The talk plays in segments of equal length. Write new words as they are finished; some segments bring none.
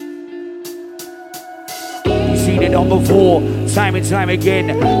it on before, time and time again.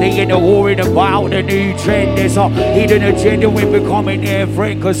 They in the warring about the new trend. There's a hidden agenda when becoming their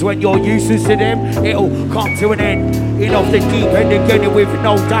friend. Cause when you're useless to them, it'll come to an end. In off the deep end again with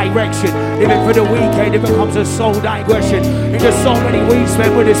no direction. Living for the weekend, it becomes a soul digression. Into so many weeks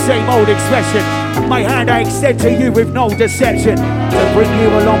spent with the same old expression. My hand I extend to you with no deception. To bring you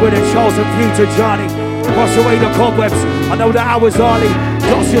along with a chosen future journey. Wash away the cobwebs, I know the hour's early.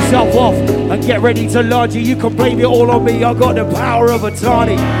 Dust yourself off and get ready to lodge you. You can blame it all on me, I got the power of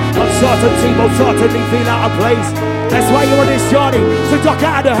attorney. Uncertainty will certainly feel out of place. That's why you're on this journey, to duck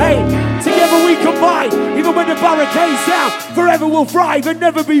out of the hay. Together we combine, even when the barricades down. Forever we'll thrive and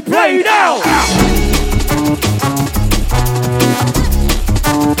never be played out.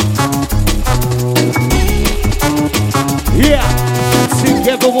 Yeah,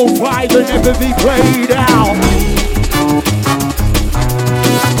 together we'll thrive and never be played out.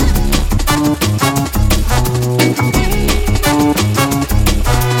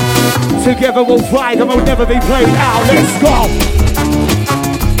 Together we'll thrive and we'll never be played out. Let's go.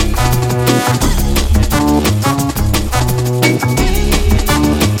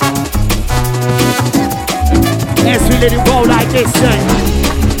 Let's we let it roll like this then.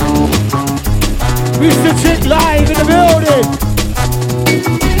 Mr. Chick live in the building.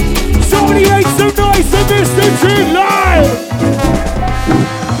 Somebody make some noise for Mr. Chick live.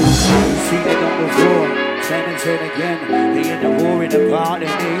 See the number 4, 10 and 10 again. They in the war in the part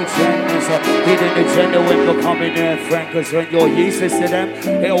and they trend. There's a hidden agenda when becoming their friend. Cause when you're useless to them,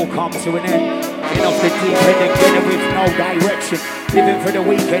 it all comes to an end. In off the deep end again with no direction. Living for the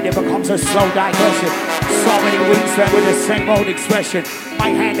weekend, it becomes a slow digression. So many weeks spent with the same old expression. My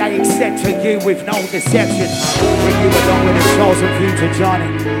hand I extend to you with no deception. Bring you along with a chosen future journey.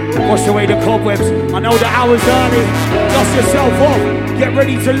 Wash away the cobwebs, I know the hour's early. Dust yourself off, get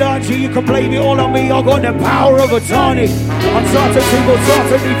ready to learn you. You can blame it all on me, I got the power of attorney. Uncertainty will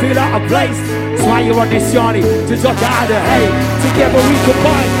certainly feel out of place. That's why you're on this journey, to duck out of the hay. Together we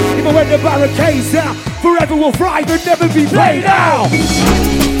combine, even when the barricades down. Forever we'll thrive and never be played out.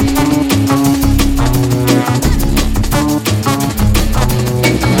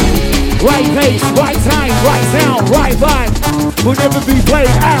 Right place, right time, right sound, right vibe. We'll never be played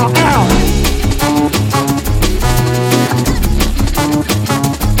out, out.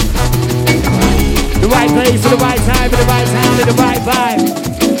 The right place, for the right time, for the right sound, and the right vibe.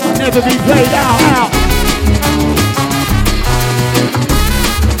 We'll never be played out, out.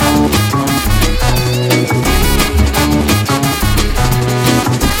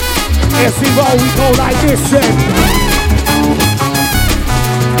 Yes, we roll, we go like this, then.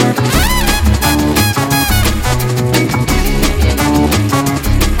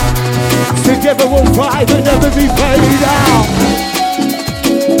 Together we'll thrive and never be played out.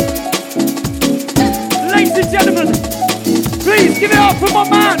 Ladies and gentlemen, please give it up for my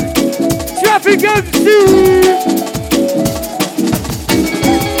man, Trafic MC.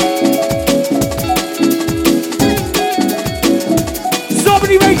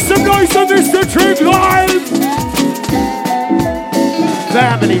 Somebody make some noise on Mr. Trick Live.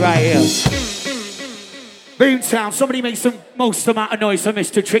 Family right here. Boomtown, somebody make some most amount of noise for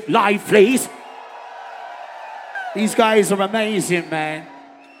Mr. Trick Live, please. These guys are amazing, man.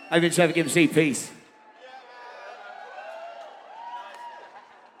 I've been Trafic MC, peace.